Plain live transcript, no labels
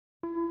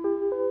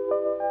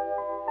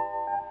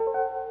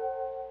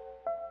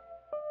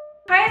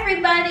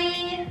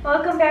everybody!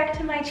 Welcome back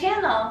to my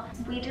channel.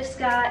 We just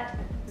got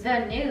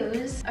the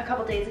news a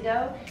couple days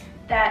ago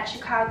that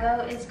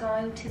Chicago is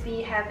going to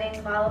be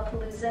having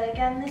Lollapalooza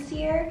again this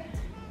year,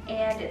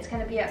 and it's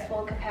going to be at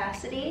full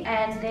capacity.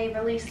 And they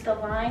released the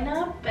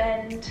lineup,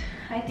 and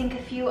I think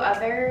a few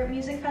other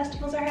music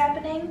festivals are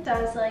happening. So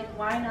I was like,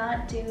 why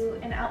not do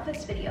an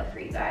outfits video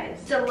for you guys?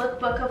 It's a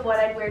lookbook of what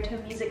I'd wear to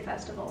a music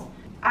festival.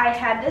 I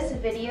had this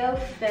video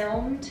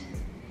filmed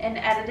and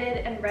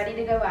edited and ready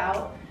to go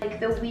out like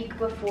the week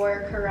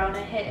before Corona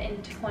hit in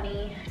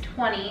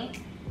 2020,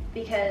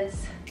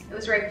 because it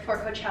was right before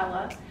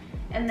Coachella.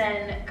 And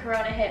then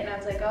Corona hit and I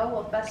was like, oh,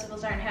 well,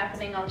 festivals aren't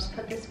happening. I'll just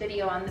put this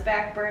video on the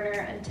back burner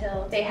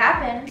until they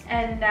happen.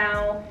 And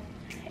now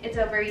it's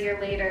over a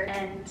year later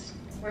and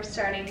we're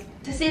starting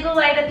to see the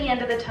light at the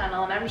end of the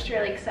tunnel, and I'm just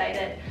really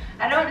excited.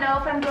 I don't know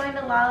if I'm going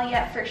to Lolla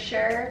yet for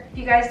sure. If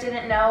you guys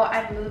didn't know,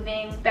 I'm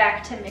moving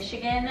back to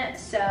Michigan,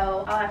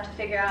 so I'll have to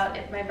figure out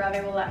if my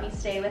brother will let me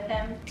stay with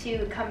him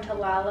to come to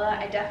Lolla.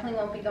 I definitely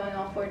won't be going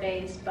all 4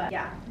 days, but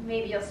yeah,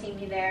 maybe you'll see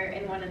me there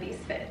in one of these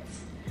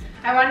fits.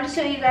 I wanted to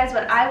show you guys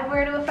what I would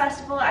wear to a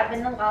festival. I've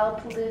been to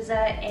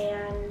Lollapalooza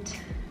and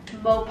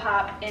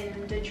Mopop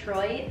in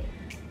Detroit,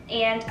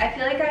 and I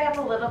feel like I have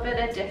a little bit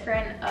of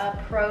different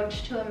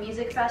approach to a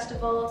music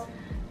festival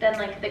than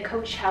like the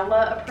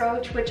Coachella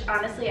approach, which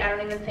honestly I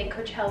don't even think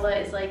Coachella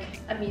is like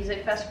a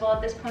music festival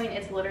at this point.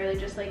 It's literally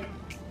just like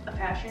a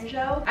fashion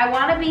show. I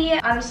want to be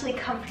honestly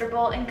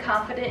comfortable and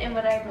confident in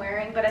what I'm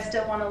wearing, but I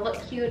still want to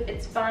look cute.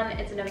 It's fun,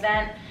 it's an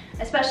event.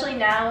 Especially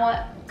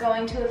now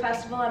going to a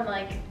festival, I'm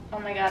like, oh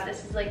my god,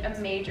 this is like a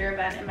major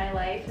event in my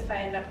life if I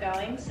end up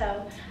going. So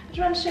I just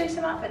want to show you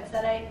some outfits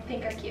that I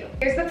think are cute.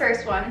 Here's the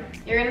first one.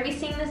 You're going to be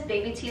seeing this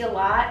baby tee a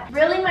lot.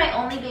 Really my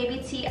only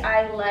baby tee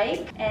I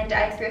like, and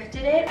I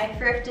thrifted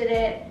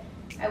it.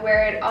 I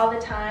wear it all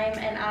the time,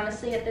 and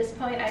honestly at this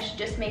point I should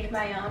just make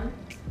my own.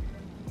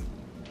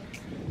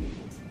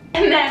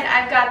 And then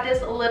I've got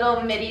this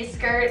little midi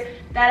skirt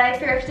that I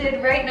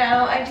thrifted right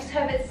now. I just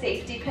have it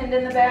safety pinned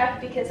in the back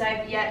because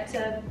I've yet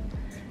to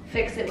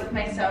fix it with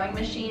my sewing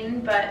machine,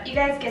 but you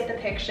guys get the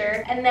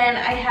picture. And then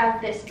I have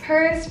this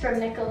purse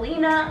from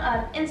Nicolina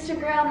on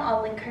Instagram.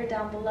 I'll link her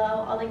down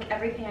below. I'll link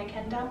everything I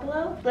can down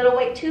below. Little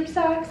white tube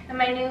socks and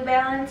my New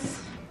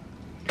Balance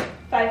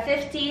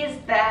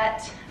 550s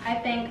that I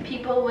think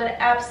people would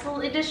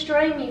absolutely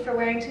destroy me for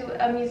wearing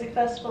to a music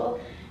festival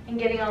and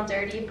getting all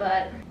dirty,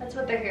 but that's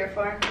what they're here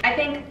for. I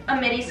think a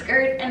midi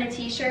skirt and a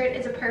t-shirt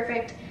is a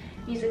perfect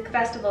music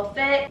festival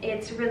fit.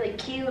 It's really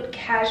cute,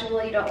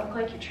 casual. You don't look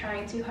like you're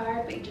trying too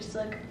hard, but you just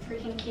look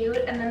freaking cute.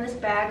 And then this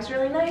bag's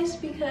really nice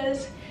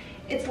because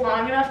it's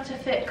long enough to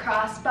fit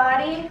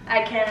crossbody.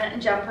 I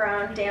can jump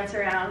around, dance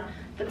around,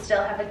 but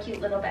still have a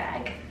cute little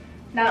bag.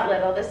 Not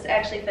little, this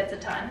actually fits a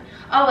ton.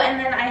 Oh, and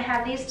then I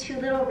have these two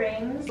little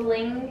rings,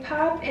 Bling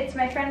Pop. It's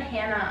my friend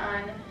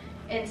Hannah on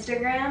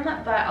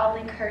Instagram, but I'll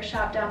link her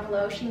shop down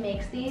below. She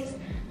makes these.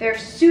 They're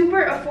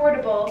super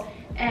affordable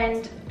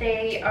and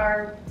they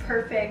are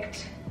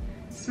perfect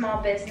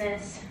small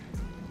business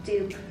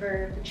dupe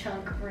for the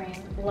chunk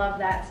ring. Love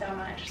that so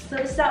much. So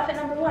this is outfit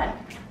number one.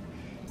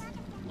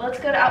 Let's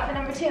go to outfit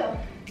number two.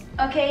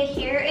 Okay,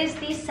 here is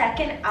the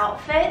second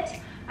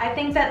outfit. I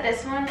think that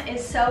this one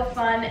is so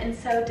fun and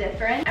so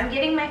different. I'm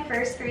getting my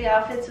first three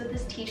outfits with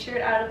this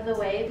t-shirt out of the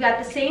way. We've got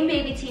the same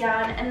baby tee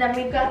on, and then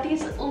we've got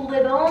these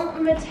little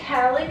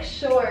metallic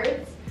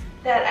shorts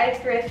that I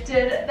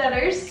thrifted that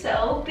are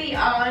so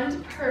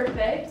beyond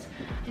perfect.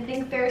 I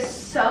think they're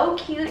so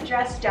cute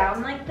dressed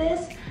down like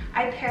this.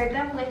 I paired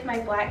them with my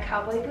black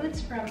cowboy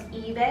boots from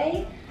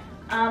eBay.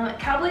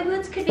 Cowboy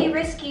boots could be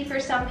risky for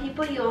some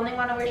people. You only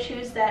want to wear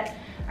shoes that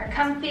are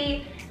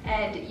comfy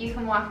and you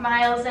can walk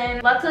miles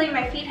in. Luckily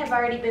my feet have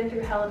already been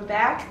through hell and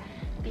back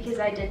because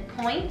I did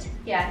point.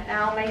 Yeah,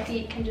 now my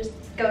feet can just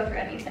go through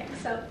anything,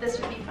 so this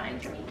would be fine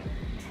for me.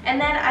 And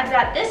then I've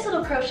got this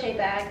little crochet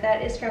bag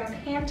that is from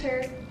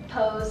Panter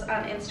Pose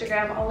on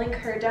Instagram. I'll link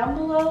her down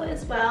below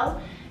as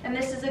well. And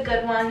this is a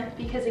good one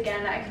because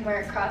again, I can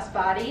wear it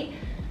crossbody.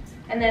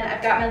 And then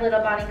I've got my little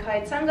Bonnie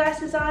Clyde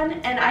sunglasses on,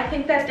 and I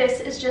think that this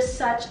is just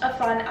such a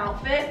fun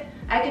outfit.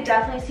 I could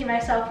definitely see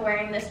myself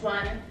wearing this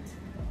one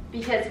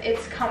because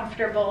it's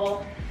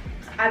comfortable.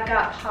 I've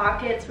got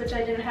pockets, which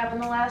I didn't have in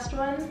the last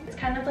one. It's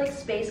kind of like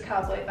space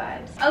cowboy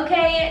vibes.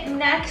 Okay,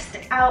 next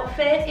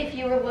outfit. If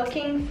you were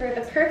looking for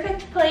the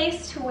perfect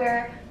place to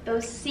wear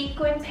those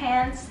sequin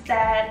pants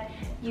that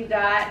you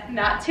got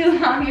not too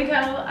long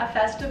ago, a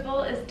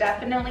festival is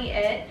definitely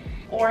it.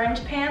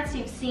 Orange pants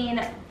you've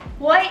seen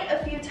quite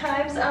a few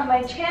times on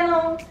my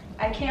channel.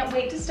 I can't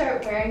wait to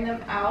start wearing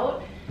them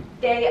out.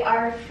 They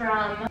are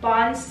from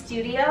Bond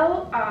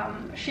Studio.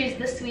 She's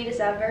the sweetest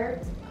ever.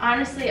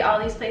 Honestly,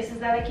 all these places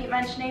that I keep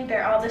mentioning,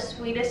 they're all the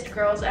sweetest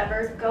girls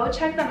ever. Go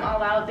check them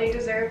all out. They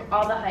deserve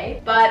all the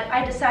hype. But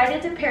I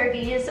decided to pair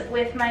these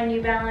with my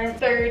New Balance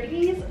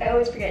 30s. I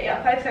always forget,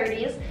 yeah,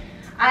 530s.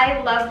 I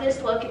love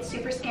this look. It's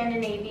super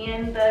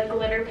Scandinavian, the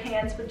glitter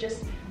pants with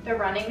just the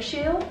running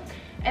shoe.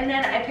 And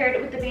then I paired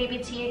it with the baby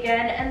tee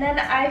again. And then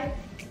I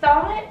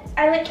thought,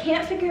 I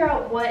can't figure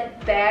out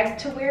what bag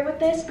to wear with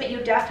this, but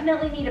you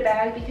definitely need a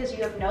bag because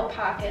you have no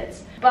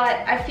pockets. But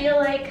I feel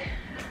like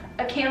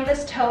a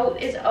canvas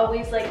tote is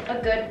always like a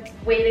good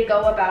way to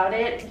go about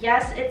it.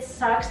 Yes, it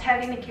sucks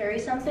having to carry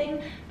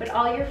something, but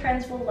all your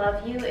friends will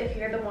love you if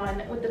you're the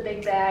one with the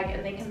big bag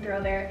and they can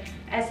throw their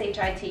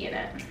SHIT in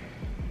it.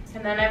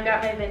 And then I've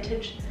got my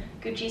vintage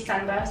Gucci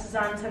sunglasses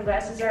on.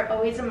 Sunglasses are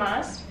always a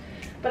must,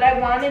 but I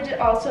wanted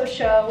to also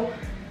show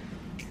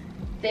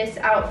this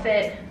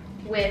outfit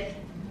with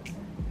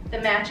the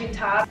matching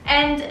top.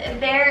 And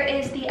there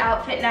is the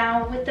outfit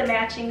now with the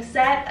matching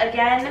set.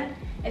 Again,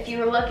 if you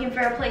were looking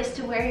for a place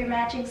to wear your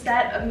matching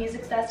set, a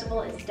music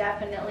festival is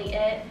definitely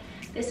it.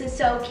 This is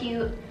so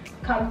cute,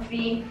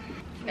 comfy.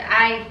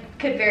 I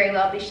could very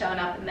well be showing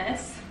up in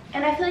this.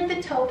 And I feel like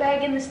the tote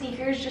bag and the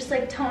sneakers just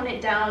like tone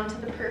it down to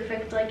the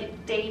perfect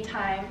like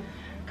daytime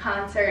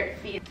concert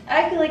feel.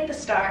 I feel like the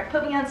star.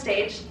 Put me on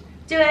stage.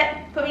 Do it.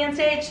 Put me on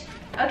stage.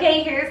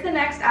 Okay, here's the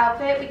next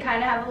outfit. We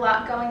kind of have a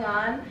lot going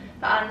on,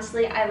 but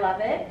honestly, I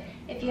love it.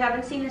 If you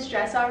haven't seen this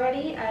dress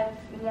already, I've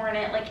worn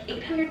it like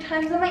 800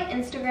 times on my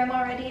Instagram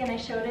already, and I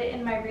showed it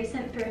in my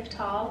recent thrift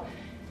haul.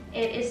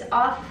 It's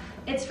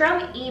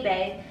from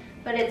eBay,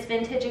 but it's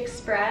Vintage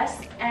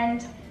Express,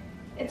 and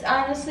it's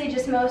honestly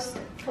just most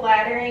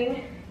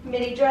flattering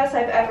midi dress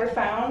I've ever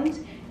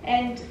found.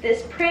 And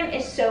this print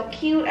is so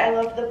cute. I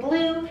love the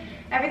blue.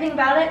 Everything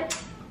about it,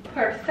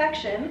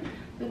 perfection.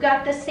 We've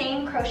got the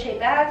same crochet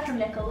bag from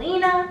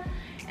Nicolina,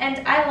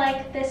 and I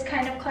like this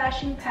kind of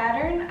clashing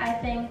pattern. I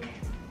think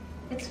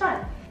it's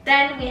fun.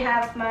 Then we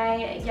have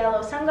my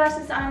yellow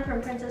sunglasses on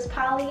from Princess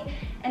Polly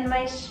and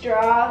my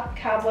straw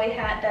cowboy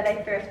hat that I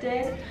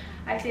thrifted.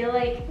 I feel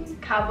like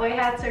cowboy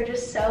hats are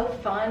just so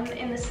fun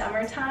in the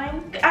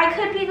summertime. I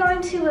could be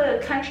going to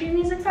a country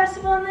music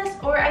festival in this,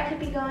 or I could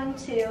be going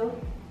to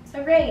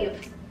a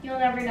rave. You'll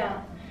never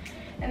know.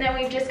 And then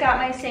we've just got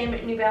my same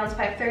New Balance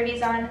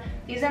 530s on.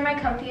 These are my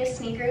comfiest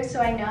sneakers,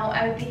 so I know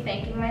I would be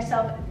thanking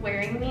myself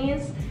wearing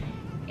these.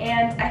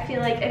 And I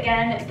feel like,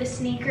 again, the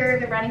sneaker,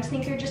 the running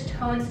sneaker, just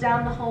tones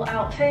down the whole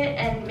outfit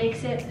and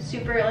makes it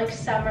super like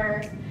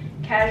summer,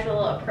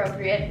 casual,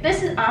 appropriate.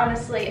 This is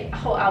honestly, a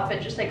whole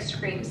outfit just like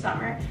screams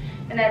summer,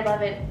 and I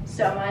love it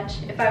so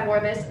much. If I wore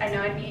this, I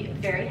know I'd be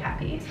very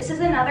happy. This is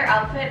another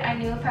outfit I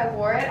knew if I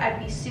wore it, I'd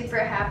be super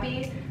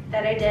happy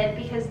that I did,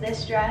 because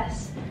this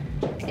dress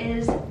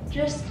is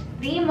just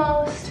the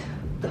most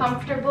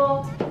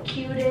comfortable,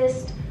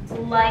 cutest,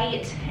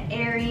 light,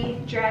 airy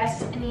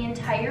dress in the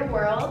entire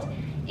world.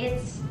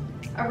 It's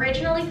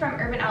originally from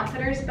Urban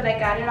Outfitters, but I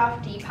got it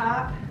off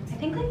Depop, I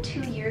think like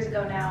 2 years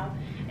ago now.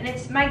 And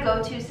it's my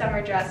go-to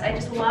summer dress. I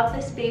just love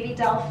this baby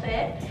doll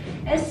fit,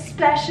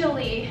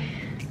 especially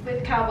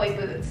with cowboy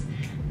boots.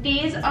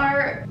 These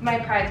are my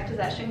prized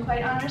possession,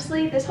 quite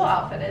honestly. This whole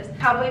outfit is.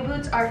 Cowboy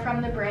boots are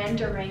from the brand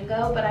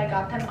Durango, but I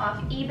got them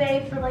off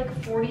eBay for like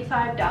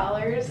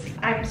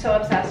 $45. I'm so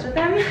obsessed with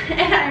them,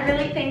 and I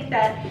really think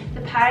that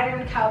the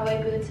patterned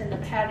cowboy boots and the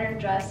patterned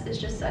dress is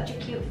just such a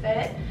cute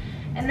fit.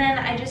 And then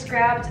I just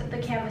grabbed the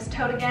canvas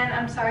tote again.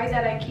 I'm sorry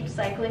that I keep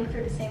cycling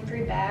through the same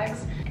 3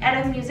 bags.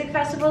 At a music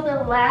festival,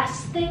 the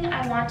last thing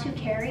I want to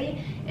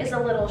carry is a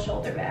little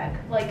shoulder bag.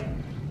 Like,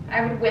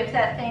 I would whip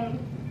that thing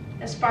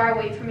as far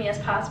away from me as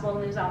possible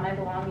and lose all my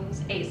belongings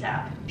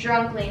ASAP.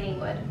 Drunk Lainey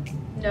would,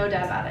 no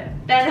doubt about it.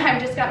 Then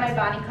I've just got my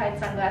Bonnie Clyde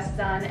sunglasses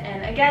on,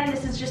 and again,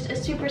 this is just a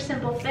super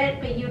simple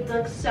fit, but you'd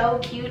look so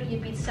cute,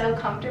 you'd be so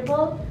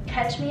comfortable.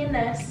 Catch me in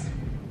this,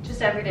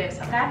 just every day of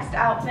summer. Next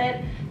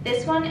outfit,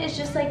 this one is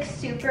just like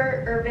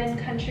super urban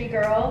country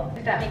girl,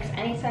 if that makes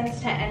any sense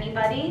to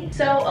anybody.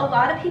 So a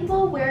lot of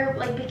people wear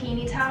like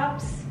bikini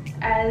tops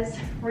as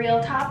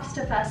real tops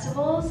to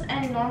festivals,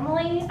 and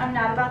normally I'm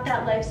not about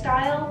that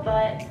lifestyle,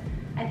 but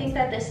I think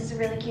that this is a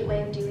really cute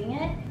way of doing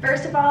it.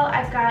 First of all,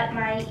 I've got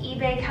my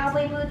eBay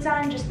cowboy boots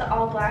on, just the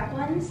all black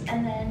ones,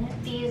 and then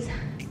these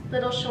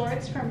little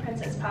shorts from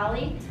Princess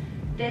Polly.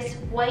 This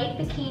white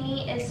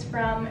bikini is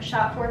from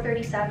Shop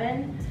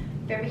 437.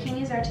 Their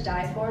bikinis are to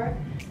die for.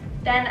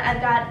 Then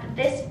I've got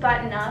this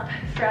button up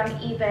from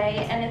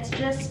eBay, and it's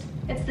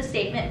the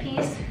statement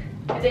piece.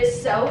 It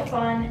is so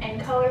fun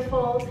and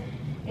colorful.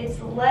 It's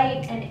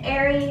light and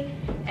airy,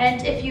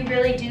 and if you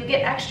really do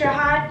get extra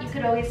hot, you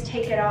could always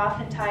take it off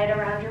and tie it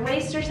around your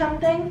waist or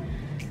something.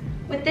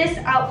 With this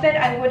outfit,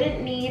 I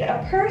wouldn't need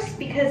a purse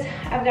because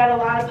I've got a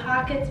lot of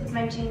pockets with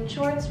my jean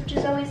shorts, which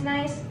is always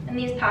nice, and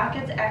these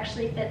pockets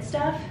actually fit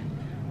stuff,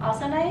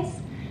 also nice.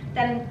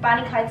 Then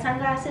Bonnie Clyde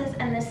sunglasses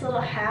and this little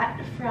hat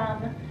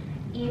from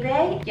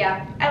eBay.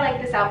 Yeah, I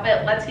like this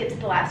outfit. Let's get to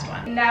the last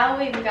one. Now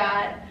we've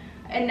got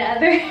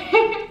another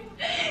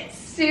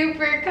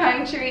super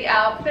country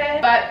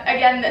outfit, but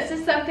again, this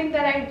is something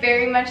that I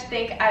very much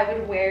think I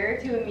would wear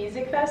to a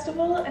music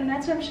festival, and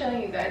that's what I'm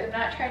showing you guys. I'm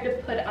not trying to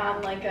put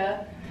on like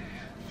a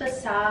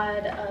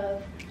facade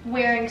of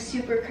wearing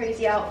super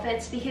crazy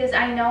outfits, because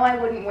I know I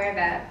wouldn't wear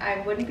that.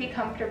 I wouldn't be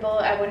comfortable,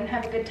 I wouldn't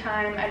have a good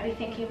time, I'd be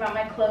thinking about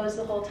my clothes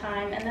the whole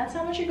time, and that's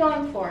not what you're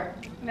going for.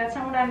 That's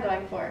not what I'm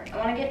going for. I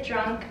want to get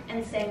drunk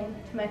and sing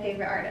to my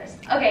favorite artist.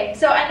 Okay,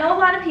 so I know a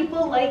lot of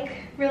people like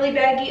really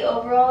baggy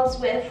overalls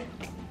with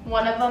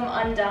one of them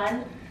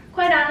undone.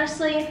 Quite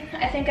honestly,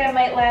 I think I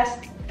might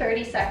last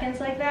 30 seconds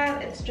like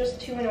that. It's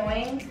just too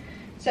annoying.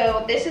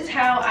 So this is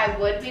how I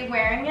would be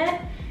wearing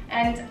it,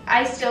 and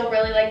I still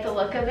really like the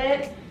look of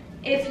it.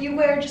 If you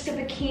wear just a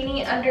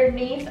bikini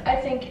underneath, I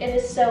think it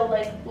is so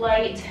like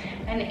light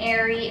and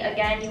airy.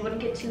 Again, you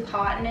wouldn't get too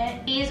hot in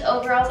it. These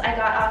overalls I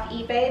got off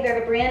eBay. They're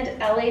the brand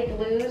LA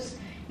Blues.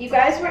 You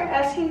guys were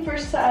asking for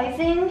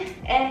sizing,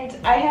 and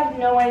I have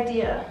no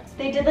idea.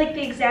 They did like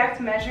the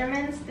exact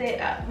measurements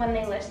when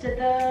they listed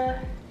the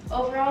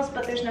overalls,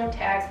 but there's no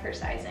tag for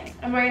sizing.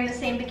 I'm wearing the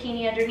same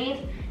bikini underneath,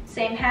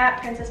 same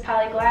hat, Princess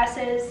Polly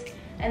glasses,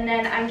 and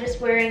then I'm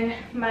just wearing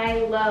my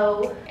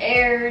low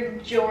Air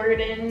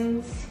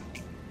Jordans.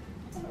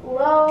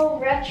 Low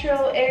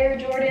retro Air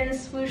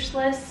Jordans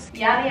swooshless,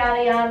 yada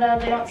yada yada.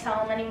 They don't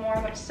sell them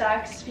anymore, which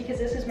sucks because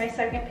this is my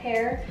second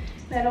pair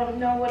and I don't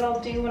know what I'll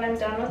do when I'm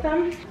done with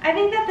them. I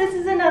think that this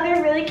is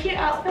another really cute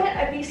outfit.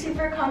 I'd be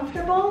super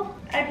comfortable.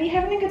 I'd be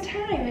having a good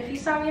time. If you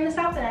saw me in this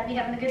outfit, I'd be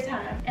having a good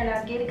time. And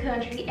I'd get a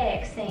country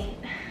accent.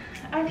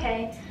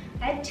 Okay,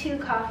 I had 2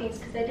 coffees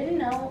because I didn't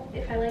know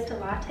if I liked a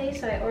latte,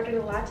 so I ordered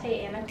a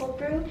latte and a cold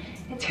brew.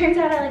 It turns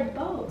out I like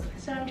both,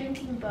 so I'm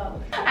drinking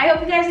both. I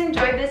hope you guys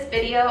enjoyed this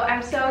video.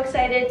 I'm so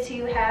excited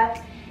to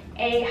have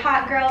a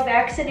hot girl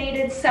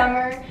vaccinated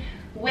summer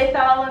with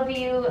all of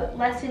you.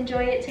 Let's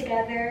enjoy it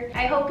together.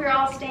 I hope you're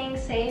all staying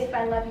safe.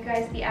 I love you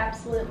guys the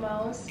absolute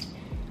most,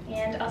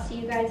 and I'll see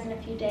you guys in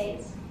a few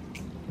days.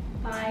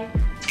 Bye.